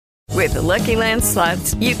With the Lucky Land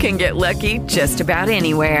Slots, you can get lucky just about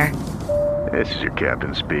anywhere. This is your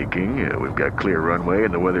captain speaking. We've got clear runway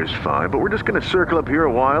and the weather's fine, but we're just going to circle up here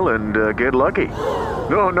a while and get lucky.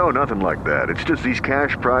 No, nothing like that. It's just these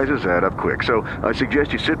cash prizes add up quick. So I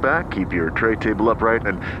suggest you sit back, keep your tray table upright,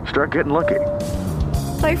 and start getting lucky.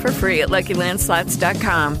 Play for free at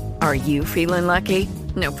LuckyLandSlots.com. Are you feeling lucky?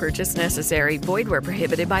 No purchase necessary. Void where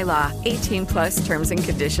prohibited by law. 18 plus terms and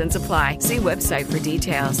conditions apply. See website for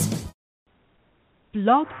details.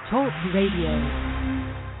 Blog Talk Radio.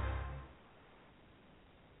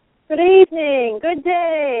 Good evening. Good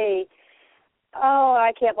day. Oh,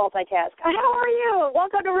 I can't multitask. How are you?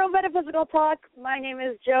 Welcome to Real Metaphysical Talk. My name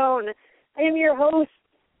is Joan. I am your host.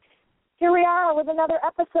 Here we are with another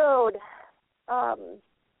episode of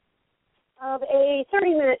a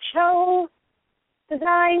 30-minute show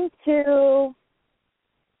designed to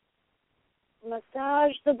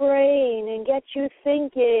massage the brain and get you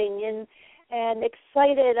thinking and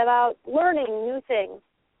excited about learning new things.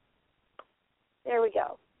 There we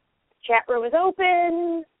go. Chat room is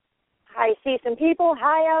open. I see some people.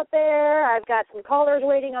 Hi out there. I've got some callers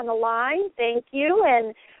waiting on the line. Thank you,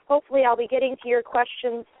 and hopefully I'll be getting to your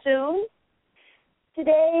questions soon.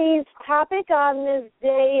 Today's topic on this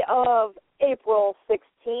day of April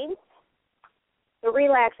 16th, the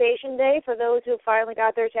relaxation day for those who finally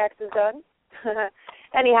got their taxes done.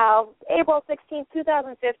 Anyhow, April 16th,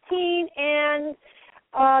 2015, and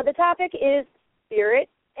the topic is spirit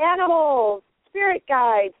animals. Spirit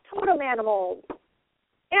guides, totem animals,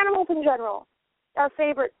 animals in general, our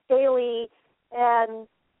favorite scaly and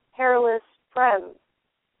hairless friends,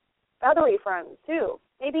 feathery friends too,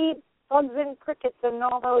 maybe bugs and crickets and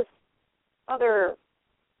all those other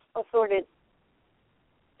assorted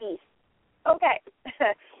beasts. Okay.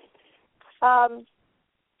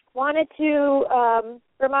 Wanted to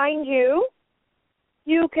remind you,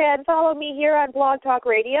 you can follow me here on Blog Talk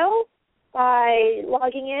Radio by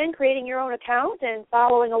logging in, creating your own account, and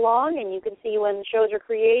following along, and you can see when shows are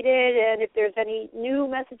created and if there's any new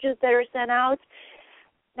messages that are sent out.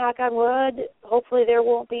 Knock on wood, hopefully there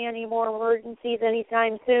won't be any more emergencies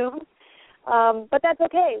anytime soon. But that's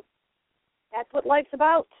okay. That's what life's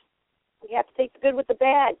about. We have to take the good with the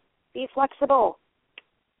bad. Be flexible.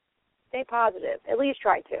 Stay positive. At least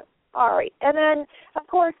try to. All right. And then, of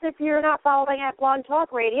course, if you're not following at Blog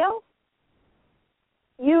Talk Radio,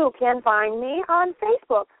 you can find me on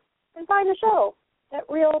Facebook and find the show at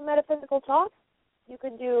Real Metaphysical Talk. You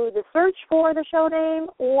can do the search for the show name,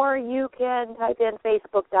 or you can type in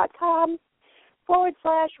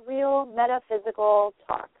facebook.com/Real Metaphysical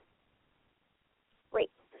Talk.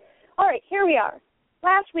 Great. All right, here we are.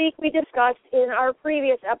 Last week we discussed in our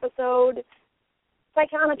previous episode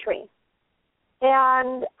psychometry,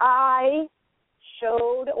 and I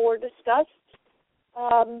showed or discussed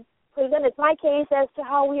presented my case as to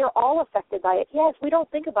how we are all affected by it. Yes, we don't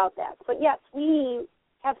think about that. But yes, we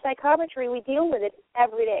have psychometry. We deal with it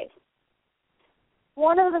every day.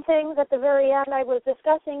 One of the things at the very end, I was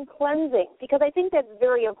discussing cleansing, because I think that's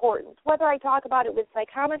very important. Whether I talk about it with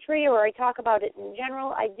psychometry or I talk about it in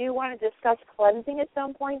general, I do want to discuss cleansing at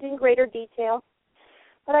some point in greater detail.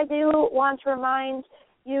 But I do want to remind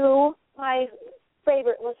you, my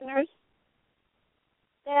favorite listeners,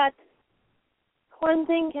 that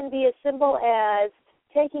cleansing can be as simple as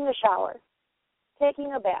taking a shower,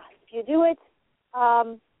 taking a bath. If you do it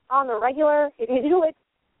on the regular, if you do it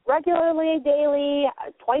regularly, daily,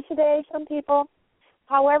 twice a day, some people,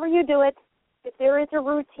 however you do it, if there is a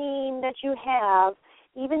routine that you have,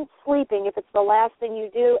 even sleeping, if it's the last thing you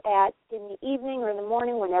do in the evening or in the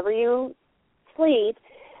morning, whenever you sleep,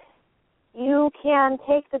 you can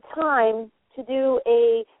take the time to do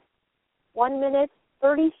a 1 minute,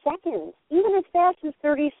 30 seconds, even as fast as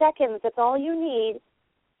 30 seconds, that's all you need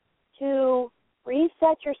to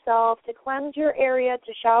reset yourself, to cleanse your area,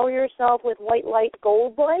 to shower yourself with white light,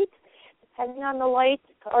 gold light, depending on the light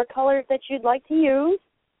or colors that you'd like to use.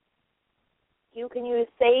 You can use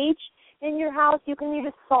sage in your house. You can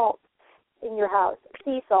use salt in your house,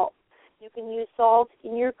 sea salt. You can use salt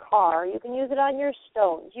in your car. You can use it on your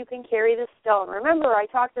stones. You can carry the stone. Remember, I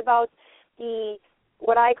talked about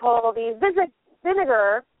what I call the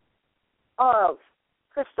vinegar of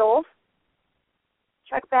crystals.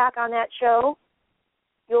 Check back on that show.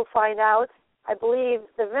 You'll find out. I believe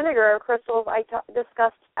the vinegar of crystals I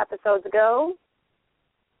discussed episodes ago.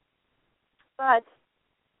 But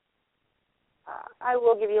I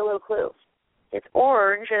will give you a little clue. It's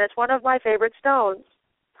orange, and it's one of my favorite stones.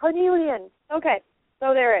 Carnelian. Okay,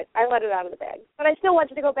 so there it is. I let it out of the bag. But I still want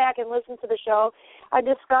you to go back and listen to the show. I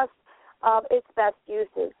discussed its best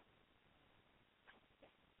uses.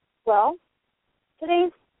 Well,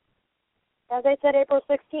 today's as I said, April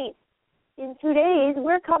 16th. In 2 days,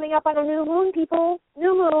 we're coming up on a new moon, people.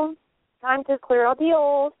 New moon. Time to clear out the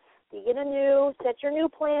old, begin anew, set your new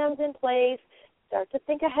plans in place, start to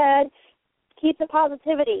think ahead, keep the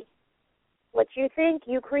positivity. What you think,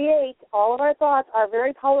 you create. All of our thoughts are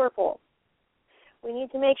very powerful. We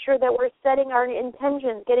need to make sure that we're setting our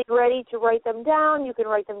intentions, getting ready to write them down. You can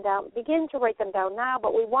write them down, begin to write them down now,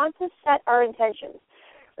 but we want to set our intentions.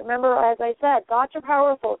 Remember, as I said, thoughts are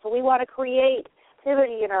powerful, so we want to create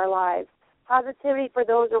positivity in our lives, positivity for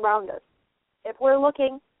those around us. If we're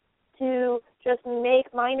looking to just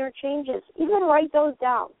make minor changes, even write those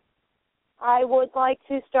down. I would like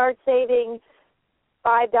to start saving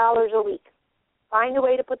 $5 a week. Find a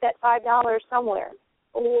way to put that $5 somewhere.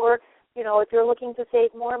 Or, if you're looking to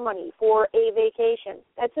save more money for a vacation,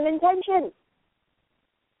 that's an intention.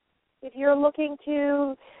 If you're looking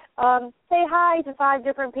to say hi to 5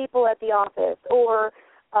 different people at the office or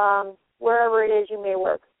wherever it is you may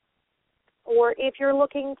work, or if you're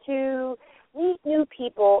looking to meet new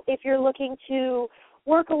people, if you're looking to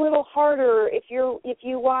work a little harder, if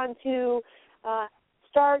you want to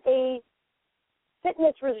start a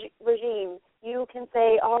fitness regime, you can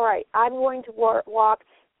say, all right, I'm going to walk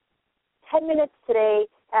 10 minutes today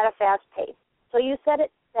at a fast pace. So you set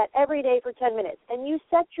that every day for 10 minutes, and you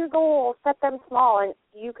set your goals, set them small, and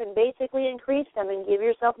you can basically increase them and give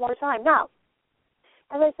yourself more time. Now,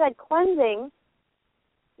 as I said, cleansing,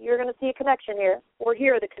 you're going to see a connection here, or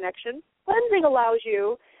hear the connection. Cleansing allows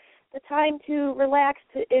you the time to relax.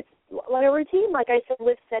 It's like a routine, like I said,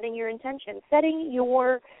 with setting your intention, setting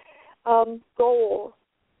your goal.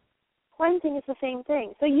 Cleansing is the same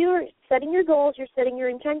thing. So you're setting your goals, you're setting your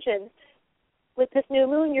intentions. With this new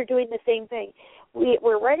moon, you're doing the same thing.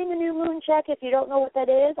 We're writing a new moon check. If you don't know what that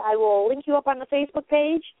is, I will link you up on the Facebook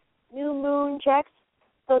page, New Moon Checks,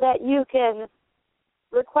 so that you can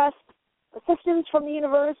request assistance from the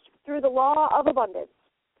universe through the law of abundance.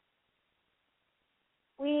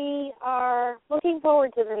 We are looking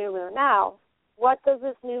forward to the new moon. Now, what does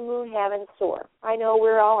this new moon have in store? I know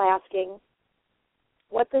we're all asking,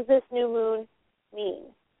 what does this new moon mean?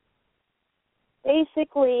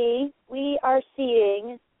 Basically, we are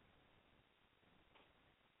seeing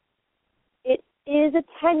it is a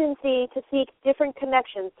tendency to seek different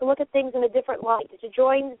connections, to look at things in a different light, to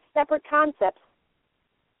join separate concepts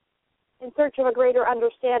in search of a greater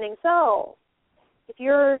understanding. So, it's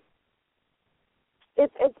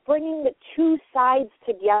bringing the two sides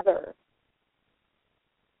together.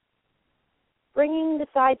 Bringing the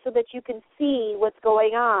sides so that you can see what's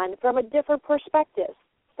going on from a different perspective.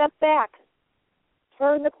 Step back.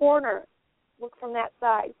 Turn the corner. Look from that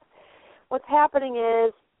side. What's happening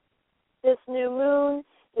is this new moon,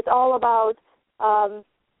 it's all about,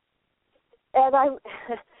 as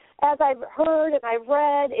I've heard and I've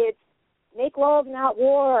read, it's make love, not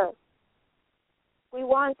war. We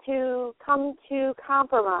want to come to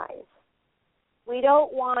compromise. We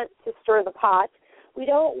don't want to stir the pot. We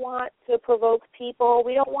don't want to provoke people.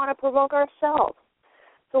 We don't want to provoke ourselves.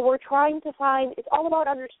 So we're trying to find, it's all about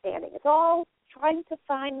understanding. It's all trying to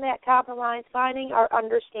find that compromise, finding our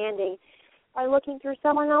understanding by looking through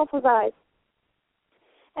someone else's eyes.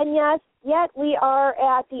 And yet we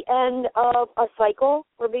are at the end of a cycle.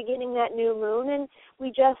 We're beginning that new moon, and we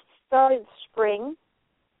just started spring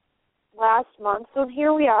last month. So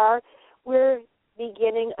here we are. We're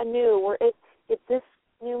beginning anew. This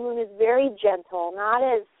new moon is very gentle, not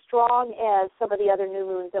as strong as some of the other new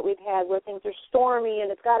moons that we've had where things are stormy and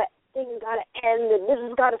things got to end and this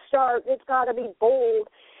has got to start, it's got to be bold.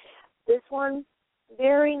 This one,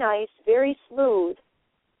 very nice, very smooth.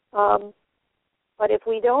 But if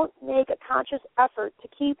we don't make a conscious effort to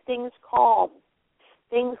keep things calm,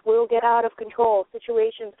 things will get out of control.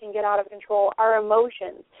 Situations can get out of control. Our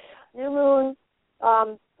emotions. New moon,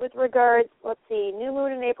 with regards, new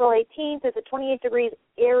moon in April 18th is at 28 degrees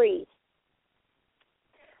Aries.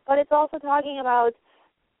 But it's also talking about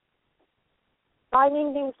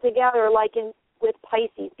binding things together with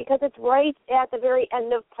Pisces, because it's right at the very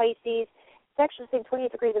end of Pisces. It's actually saying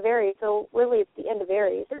 28 degrees of Aries, so really it's the end of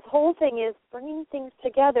Aries. This whole thing is bringing things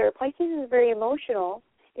together. Pisces is very emotional.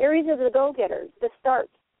 Aries is the go-getter, the start,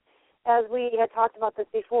 as we had talked about this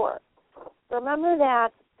before. Remember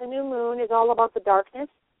that the new moon is all about the darkness,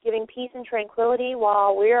 giving peace and tranquility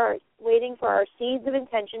while we are waiting for our seeds of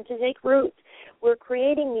intention to take root. We're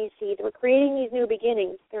creating these seeds. We're creating these new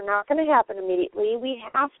beginnings. They're not going to happen immediately. We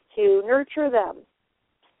have to nurture them.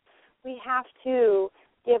 We have to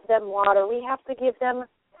give them water. We have to give them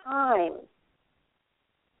time.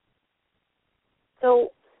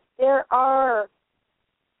 So there are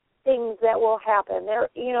things that will happen.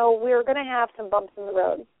 We're going to have some bumps in the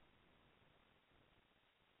road.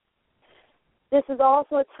 This is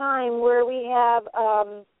also a time where we have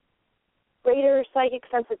greater psychic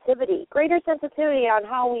sensitivity, on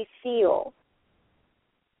how we feel.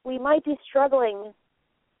 We might be struggling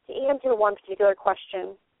to answer one particular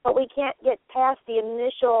question, but we can't get past the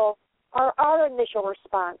our initial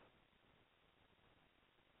response.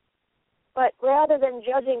 But rather than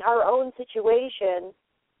judging our own situation,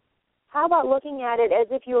 how about looking at it as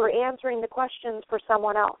if you were answering the questions for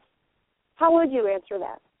someone else? How would you answer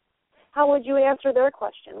that? How would you answer their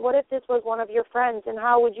question? What if this was one of your friends, and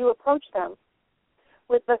how would you approach them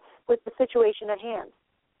with the situation at hand,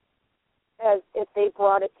 as if they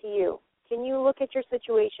brought it to you? Can you look at your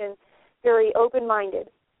situation very open-minded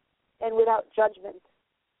and without judgment?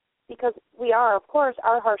 Because we are, of course,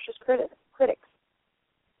 our harshest critics.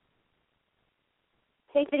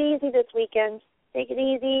 Take it easy this weekend. Take it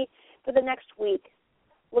easy for the next week.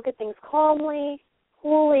 Look at things calmly,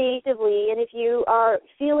 coolly, and if you are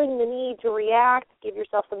feeling the need to react, give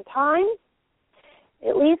yourself some time.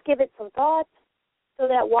 At least give it some thought, so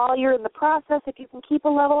that while you're in the process, if you can keep a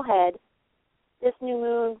level head, this new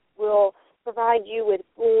moon will provide you with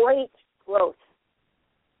great growth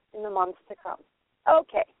in the months to come.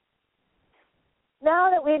 Okay. Now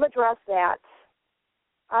that we've addressed that,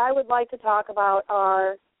 I would like to talk about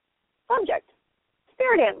our subject,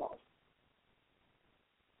 spirit animals.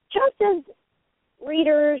 Just as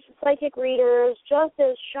readers, psychic readers, just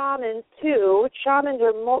as shamans too, shamans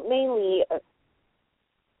are mainly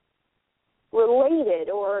related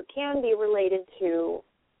or can be related to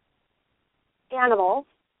animals,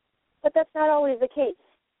 but that's not always the case,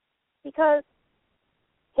 because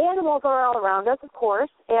animals are all around us, of course.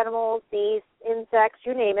 Animals, beasts, insects,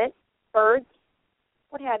 you name it, birds,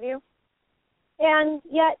 what have you. And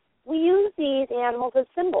yet we use these animals as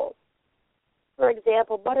symbols. For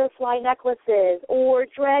example, butterfly necklaces or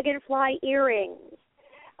dragonfly earrings,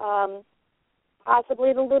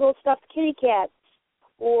 possibly the little stuffed kitty cats,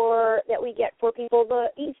 or that we get for people, the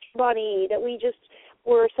Easter bunny that we just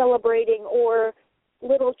were celebrating, or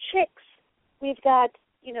little chicks. We've got,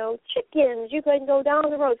 chickens. You can go down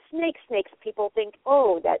the road. Snakes. People think,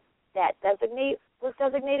 that was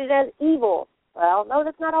designated as evil. Well, no,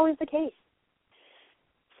 that's not always the case.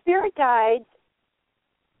 Spirit guides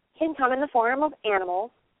can come in the form of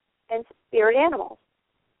animals and spirit animals.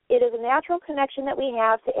 It is a natural connection that we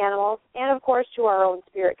have to animals and, of course, to our own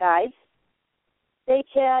spirit guides. They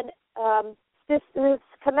can, this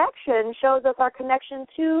connection shows us our connection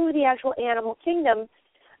to the actual animal kingdom,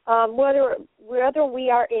 whether we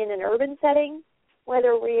are in an urban setting,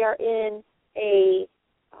 whether we are in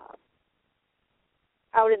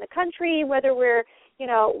out in the country, whether we're,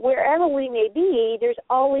 wherever we may be, there's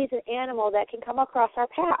always an animal that can come across our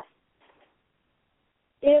path.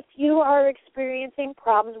 If you are experiencing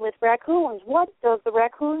problems with raccoons, what does the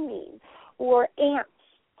raccoon mean? Or ants,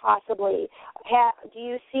 possibly. Do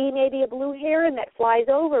you see maybe a blue heron that flies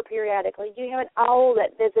over periodically? Do you have an owl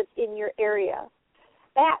that visits in your area?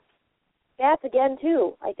 Bats again,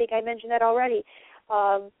 too. I think I mentioned that already.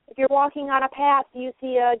 If you're walking on a path, do you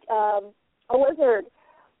see a lizard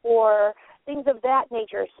or things of that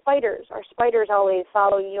nature? Spiders. Are spiders always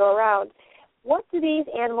following you around? What do these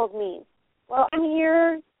animals mean? Well, I'm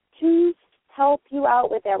here to help you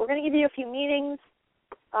out with that. We're going to give you a few meanings.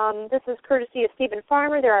 This is courtesy of Stephen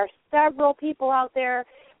Farmer. There are several people out there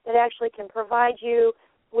that actually can provide you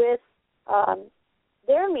with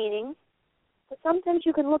their meaning. But sometimes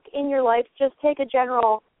you can look in your life, just take a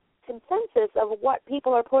general consensus of what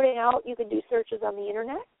people are putting out. You can do searches on the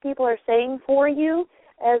Internet. People are saying for you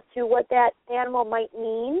as to what that animal might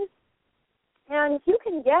mean. And you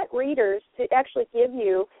can get readers to actually give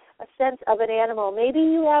you a sense of an animal. Maybe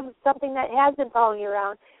you have something that has been following you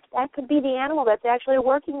around. That could be the animal that's actually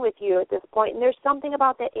working with you at this point, and there's something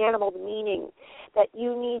about that animal's meaning that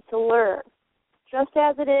you need to learn. Just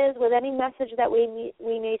as it is with any message that we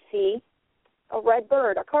may see, a red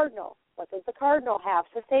bird, a cardinal. What does the cardinal have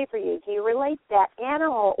to say for you? Do you relate that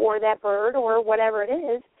animal or that bird or whatever it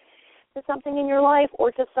is to something in your life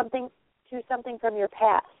or to something from your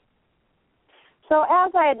past? So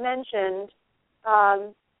as I had mentioned,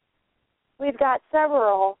 we've got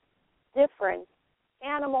several different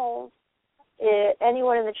animals.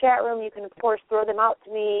 Anyone in the chat room, you can, of course, throw them out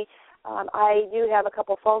to me. I do have a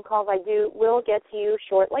couple phone calls will get to you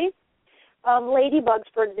shortly. Ladybugs,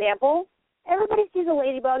 for example. Everybody sees a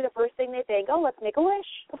ladybug, the first thing they think, let's make a wish,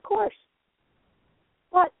 of course.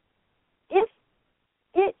 But if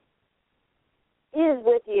it is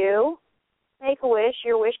with you, make a wish,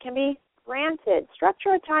 your wish can be granted.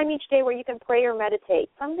 Structure a time each day where you can pray or meditate.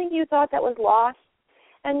 Something you thought that was lost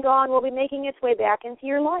and gone will be making its way back into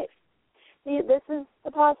your life. This is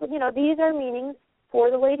the possible, these are meanings for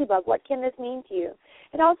the ladybug. What can this mean to you?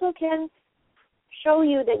 It also can show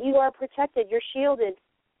you that you are protected, you're shielded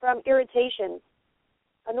from irritation,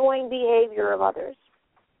 annoying behavior of others.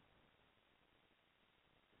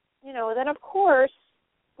 Then of course,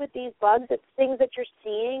 with these bugs, it's things that you're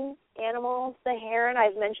seeing, animals, the heron,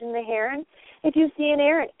 I've mentioned the heron. If you see an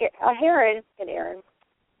heron,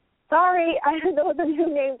 sorry, I don't know the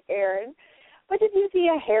new name's Aaron, but if you see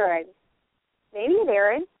a heron, maybe an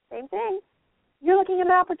Aaron, same thing, you're looking at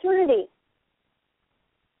an opportunity.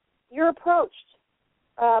 You're approached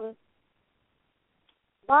by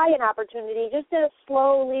an opportunity just at a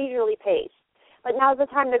slow, leisurely pace. But now's the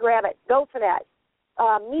time to grab it. Go for that.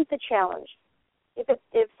 Meet the challenge.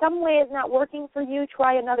 If some way is not working for you,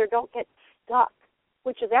 try another. Don't get stuck,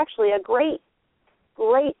 which is actually a great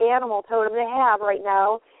animal totem to have right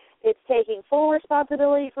now. It's taking full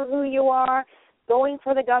responsibility for who you are, going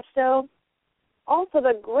for the gusto. Also,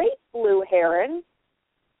 the great blue heron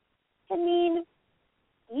can mean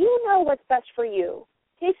you know what's best for you.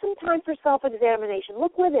 Take some time for self-examination.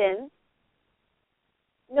 Look within.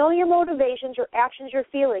 Know your motivations, your actions, your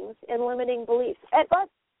feelings, and limiting beliefs. But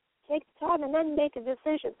take the time and then make a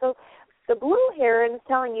decision. So the blue heron is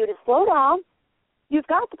telling you to slow down. You've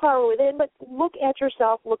got the power within, but look at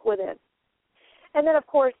yourself, look within. And then, of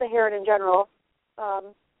course, the heron in general.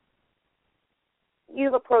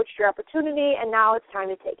 You've approached your opportunity, and now it's time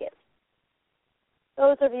to take it.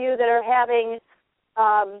 Those of you that are having,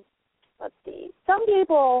 some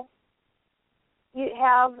people, you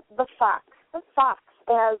have the fox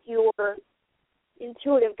as your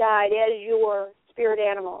intuitive guide, as your spirit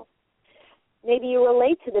animal. Maybe you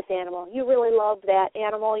relate to this animal. You really love that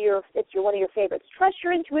animal. It's one of your favorites. Trust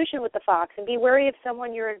your intuition with the fox and be wary of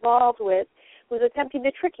someone you're involved with who's attempting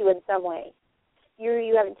to trick you in some way.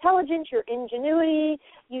 You have intelligence, your ingenuity.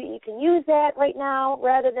 You can use that right now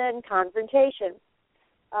rather than confrontation.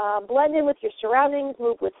 Blend in with your surroundings.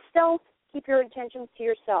 Move with stealth. Keep your intentions to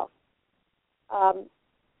yourself.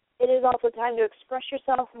 It is also time to express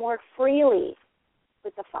yourself more freely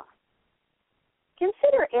with the fox.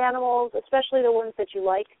 Consider animals, especially the ones that you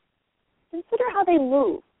like. Consider how they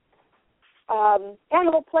move.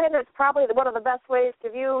 Animal Planet is probably one of the best ways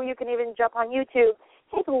to view. You can even jump on YouTube.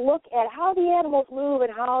 Take a look at how the animals move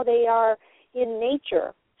and how they are in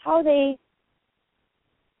nature, how they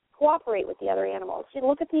cooperate with the other animals. You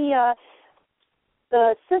look at the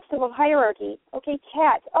system of hierarchy. Okay,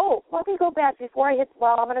 cats. Oh, let me go back before I hit,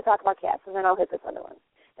 I'm going to talk about cats, and then I'll hit this other one.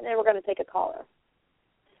 And then we're going to take a caller.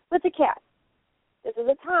 With the cat, this is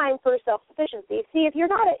a time for self-sufficiency. See, if you're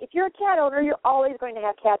a cat owner, you're always going to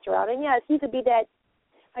have cats around. And yes, you could be that,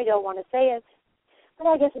 I don't want to say it, but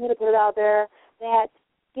I guess I'm going to put it out there, that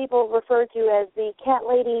people refer to as the cat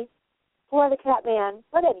lady or the cat man.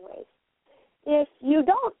 But anyways, if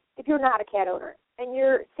you're not a cat owner and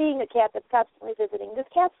you're seeing a cat that's constantly visiting, this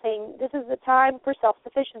cat's saying this is the time for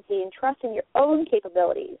self-sufficiency and trust in your own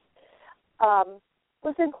capabilities.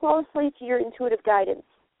 Listen closely to your intuitive guidance.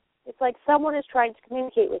 It's like someone is trying to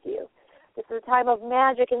communicate with you. This is a time of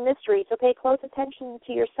magic and mystery, so pay close attention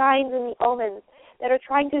to your signs and the omens that are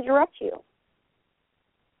trying to direct you.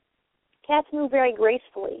 Cats move very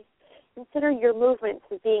gracefully. Consider your movements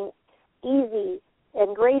as being easy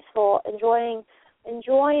and graceful, enjoying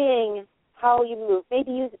how you move.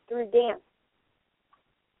 Maybe use it through dance.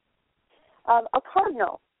 A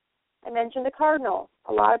cardinal. I mentioned a cardinal.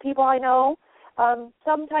 A lot of people I know,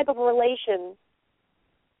 some type of relation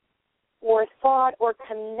or thought or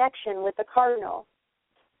connection with the cardinal.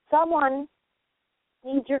 Someone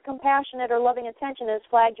needs your compassionate or loving attention and has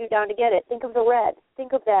flagged you down to get it. Think of the red.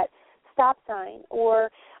 Think of that stop sign,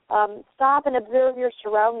 or stop and observe your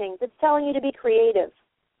surroundings. It's telling you to be creative.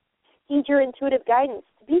 Heed your intuitive guidance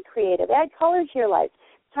to be creative. Add color to your life.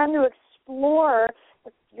 It's time to explore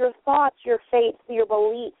your thoughts, your faith, your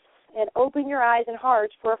beliefs, and open your eyes and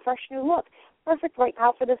hearts for a fresh new look. Perfect right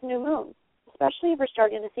now for this new moon, especially if we're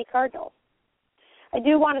starting to see cardinals. I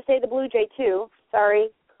do want to say the blue jay, too. Sorry,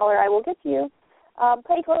 caller, I will get to you.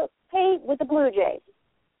 Pay with the blue jay.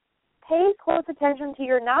 Pay close attention to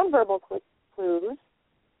your nonverbal clues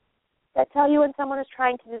that tell you when someone is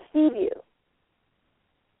trying to deceive you.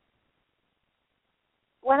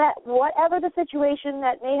 Whatever the situation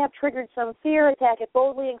that may have triggered some fear, attack it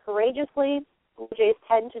boldly and courageously. Blue jays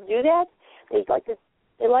tend to do that. They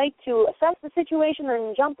like to assess the situation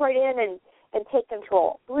and jump right in and take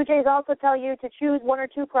control. Blue jays also tell you to choose one or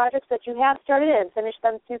two projects that you have started and finish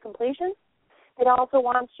them to completion. It also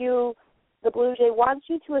the blue jay wants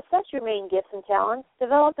you to assess your main gifts and talents,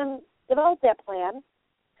 develop that plan,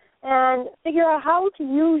 and figure out how to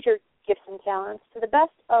use gifts and talents to the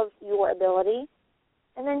best of your ability,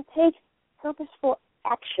 and then take purposeful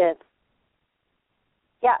action.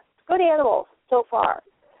 Yes, good animals so far.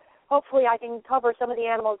 Hopefully I can cover some of the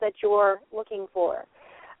animals that you're looking for.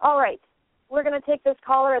 All right, we're going to take this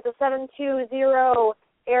caller at the 720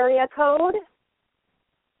 area code.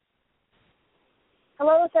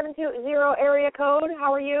 Hello, 720 area code.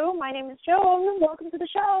 How are you? My name is Joan. Welcome to the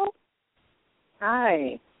show.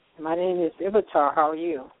 Hi, my name is Ivatar. How are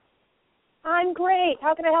you? I'm great.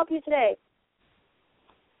 How can I help you today?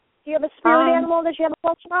 Do you have a spirit animal that you have a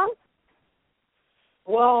question on?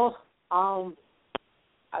 Well,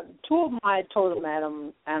 two of my totem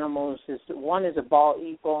animals one is a bald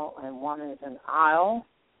eagle and one is an owl.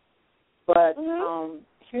 But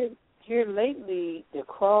here lately, the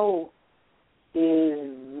crow is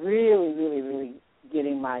really, really, really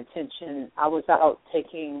getting my attention. I was out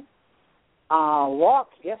taking a walk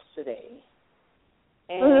yesterday,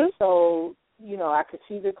 and so, you know, I could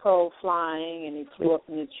see the crow flying, and he flew up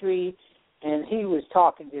in the tree, and he was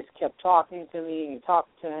just kept talking to me and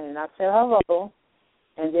talking to him, and I said hello,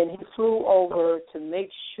 and then he flew over to make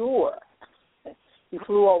sure. He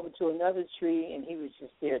flew over to another tree, and he was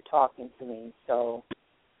just there talking to me. So,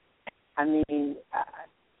 I mean,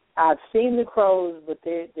 I've seen the crows, but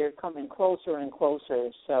they're coming closer and closer.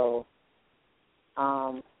 So,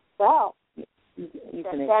 wow,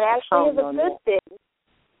 that actually is a good thing.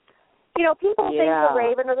 You know, people think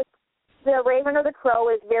the raven or the crow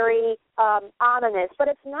is very ominous, but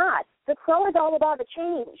it's not. The crow is all about a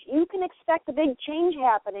change. You can expect a big change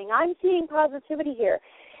happening. I'm seeing positivity here.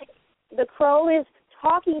 The crow is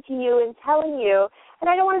talking to you and telling you, and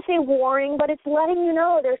I don't want to say warning, but it's letting you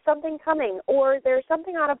know there's something coming or there's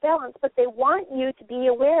something out of balance, but they want you to be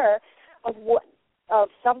aware of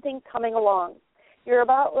something coming along. You're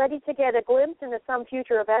about ready to get a glimpse into some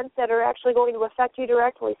future events that are actually going to affect you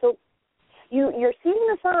directly. So you're seeing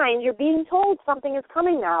the signs. You're being told something is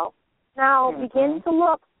coming now. Now begin to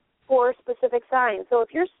look for specific signs. So if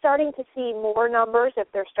you're starting to see more numbers, if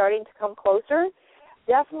they're starting to come closer,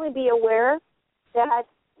 definitely be aware that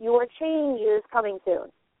your change is coming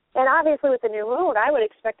soon. And obviously with the new moon, I would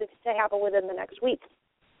expect it to happen within the next week.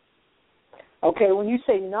 Okay, when you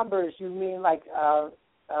say numbers, you mean like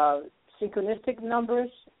synchronistic numbers?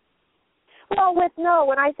 Well,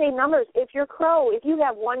 when I say numbers, if you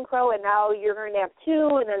have one crow and now you're going to have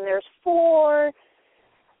two and then there's four,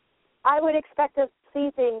 I would expect to see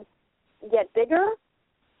things get bigger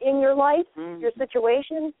in your life, your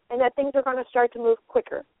situation, and that things are going to start to move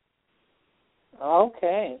quicker.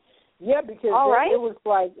 Okay. Yeah, because it was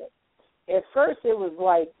like, at first it was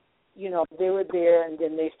like, you know, they were there and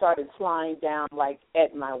then they started flying down like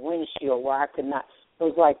at my windshield where I could not, there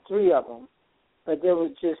was like three of them. But there was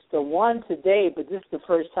just the one today, but this is the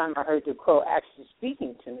first time I heard the crow actually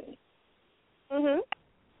speaking to me.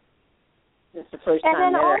 This is the first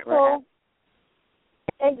time that ever happened.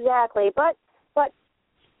 Exactly. But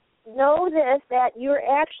know this, that you're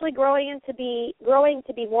actually growing to be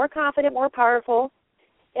more confident, more powerful,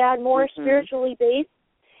 and more spiritually based,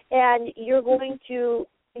 and you're going to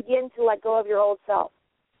begin to let go of your old self.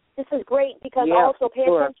 This is great because also pay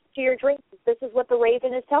attention to your dreams. This is what the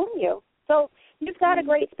raven is telling you. So you've got a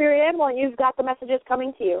great spirit animal, and you've got the messages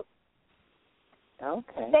coming to you.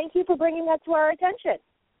 Okay. Thank you for bringing that to our attention.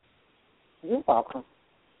 You're welcome.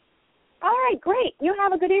 All right, great. You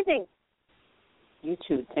have a good evening. You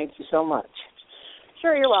too. Thank you so much.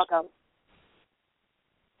 Sure, you're welcome.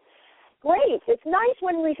 Great. It's nice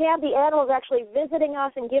when we have the animals actually visiting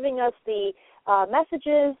us and giving us the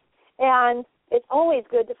messages, and it's always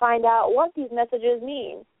good to find out what these messages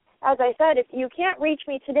mean. As I said, if you can't reach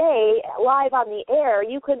me today live on the air,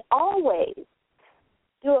 you can always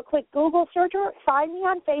do a quick Google search or find me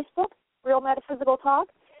on Facebook, Real Metaphysical Talk,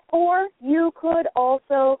 or you could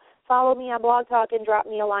also follow me on Blog Talk and drop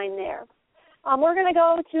me a line there. We're going to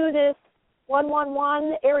go to this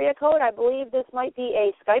 111 area code. I believe this might be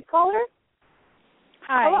a Skype caller.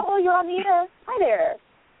 Hi. Hello, you're on the air. Hi there.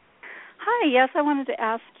 Hi, yes, I wanted to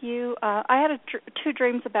ask you, I had two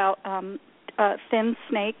dreams about thin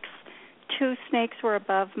snakes. Two snakes were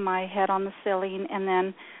above my head on the ceiling, and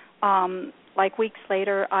then like weeks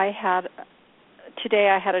later, today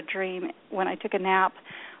I had a dream when I took a nap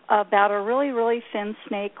about a really, really thin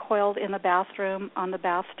snake coiled in the bathroom on the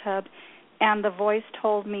bathtub, and the voice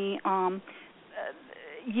told me,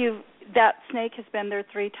 that snake has been there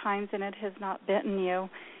 3 times and it has not bitten you.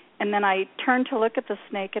 And then I turned to look at the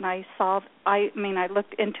snake and I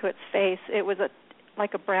looked into its face. It was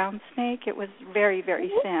like a brown snake. It was very,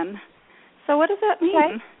 very thin. So what does that mean?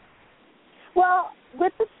 Okay. Well,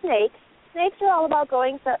 with the snakes, Snakes are all about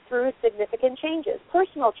going through significant changes,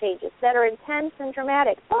 personal changes that are intense and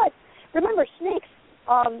dramatic. But remember, snakes,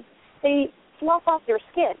 they slough off their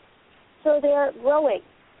skin, so they're growing.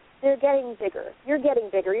 They're getting bigger. You're getting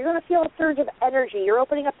bigger. You're going to feel a surge of energy. You're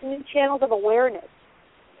opening up to new channels of awareness.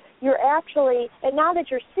 You're actually, and now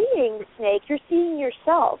that you're seeing the snake, you're seeing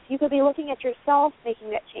yourself. You could be looking at yourself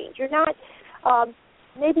making that change. You're not,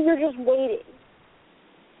 maybe you're just waiting.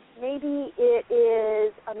 Maybe it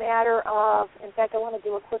is a matter of, in fact, I want to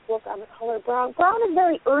do a quick look on the color brown. Brown is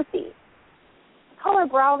very earthy. The color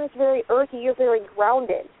brown is very earthy. You're very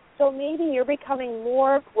grounded. So maybe you're becoming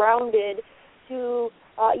more grounded to,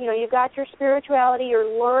 you've got your spirituality.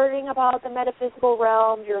 You're learning about the metaphysical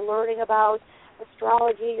realms. You're learning about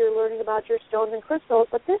astrology. You're learning about your stones and crystals.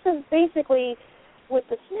 But this is basically, with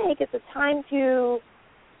the snake, it's a time to,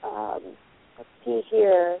 let's see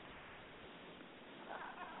here.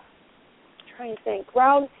 Trying to think.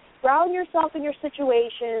 Ground yourself in your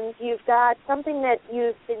situations. You've got something that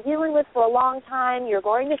you've been dealing with for a long time. You're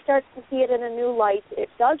going to start to see it in a new light. It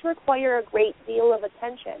does require a great deal of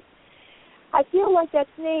attention. I feel like that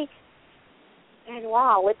snake, and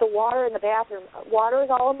wow, with the water in the bathroom, water is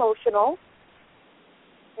all emotional.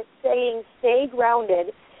 It's saying stay grounded.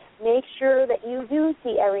 Make sure that you do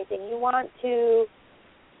see everything. You want to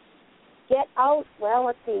get out, well,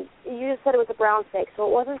 let's see. You just said it was a brown snake, so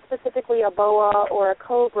it wasn't specifically a boa or a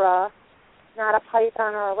cobra, not a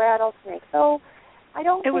python or a rattlesnake. So I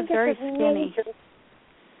don't think was very skinny. Major,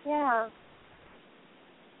 yeah.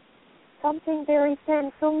 Something very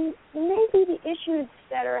thin. So maybe the issues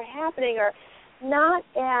that are happening are not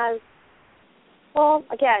as, well,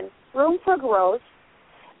 again, room for growth.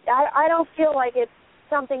 I don't feel like it's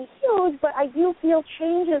something huge, but I do feel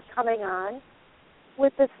changes coming on.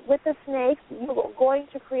 With the snakes, you're going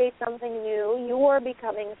to create something new. You are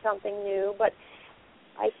becoming something new. But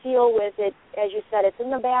I feel with it, as you said, it's in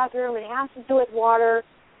the bathroom. It has to do with water.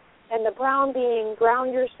 And the brown being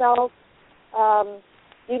ground yourself.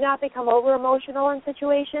 Do not become over-emotional in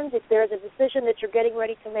situations. If there's a decision that you're getting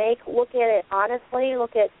ready to make, look at it honestly.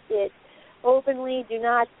 Look at it openly. Do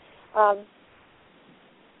not...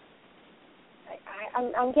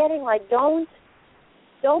 I'm getting like, don't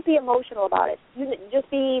be emotional about it. You just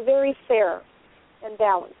be very fair and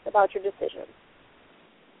balanced about your decisions.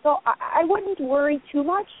 So I wouldn't worry too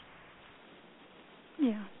much.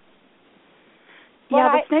 Yeah. But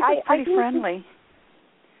yeah, the snake is pretty friendly.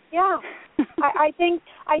 Yeah. I think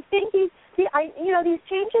these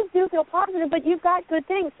changes do feel positive, but you've got good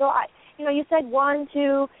things. So you said 1,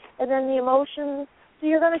 2, and then the emotions. So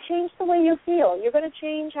you're going to change the way you feel. You're going to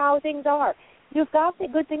change how things are. You've got the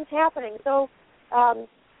good things happening. So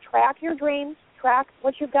track your dreams, track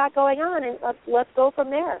what you've got going on, and let's go from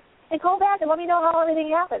there. And call back and let me know how everything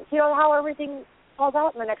happens. How everything falls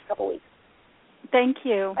out in the next couple of weeks. Thank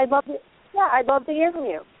you. I'd love to hear from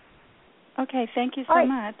you. Okay, thank you so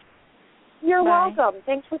much. You're Bye. welcome.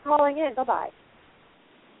 Thanks for calling in. Bye-bye.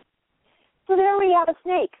 So there we have a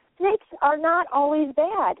snake. Snakes are not always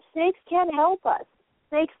bad. Snakes can help us.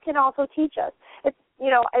 Snakes can also teach us. It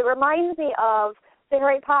reminds me of the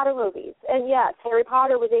Harry Potter movies. And yes, Harry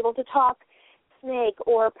Potter was able to talk snake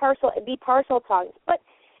or be parcel tongues. But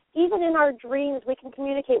even in our dreams, we can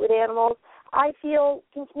communicate with animals. I feel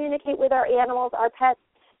can communicate with our animals, our pets,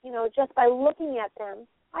 just by looking at them.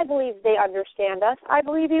 I believe they understand us. I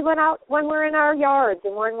believe even when we're in our yards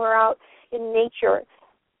and when we're out in nature,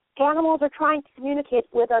 animals are trying to communicate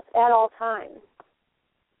with us at all times.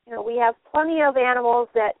 We have plenty of animals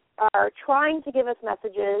that are trying to give us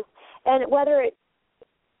messages, and whether it's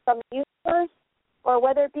from the universe or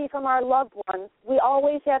whether it be from our loved ones, we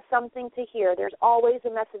always have something to hear. There's always a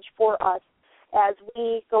message for us as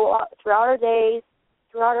we go out throughout our days,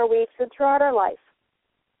 throughout our weeks, and throughout our life.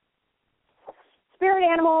 Spirit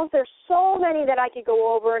animals, there's so many that I could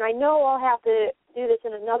go over, and I know I'll have to do this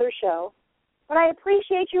in another show, but I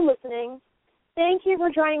appreciate you listening. Thank you for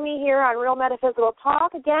joining me here on Real Metaphysical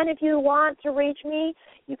Talk. Again, if you want to reach me,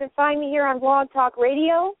 you can find me here on Blog Talk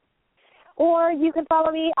Radio, or you can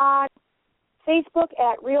follow me on Facebook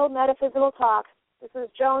at Real Metaphysical Talk. This is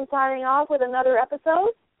Joan signing off with another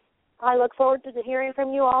episode. I look forward to hearing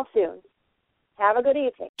from you all soon. Have a good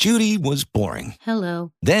evening. Judy was boring.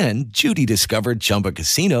 Hello. Then Judy discovered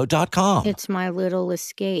ChumbaCasino.com. It's my little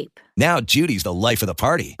escape. Now Judy's the life of the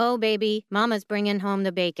party. Oh, baby, mama's bringing home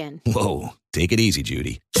the bacon. Whoa, take it easy,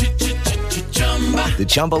 Judy. The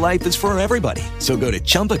Chumba life is for everybody. So go to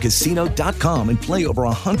ChumbaCasino.com and play over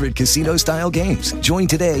 100 casino-style games. Join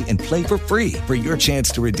today and play for free for your chance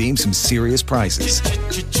to redeem some serious prizes.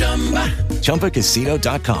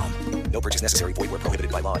 ChumbaCasino.com. No purchase necessary. Void where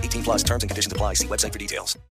prohibited by law. 18+ terms and conditions apply. See website for details.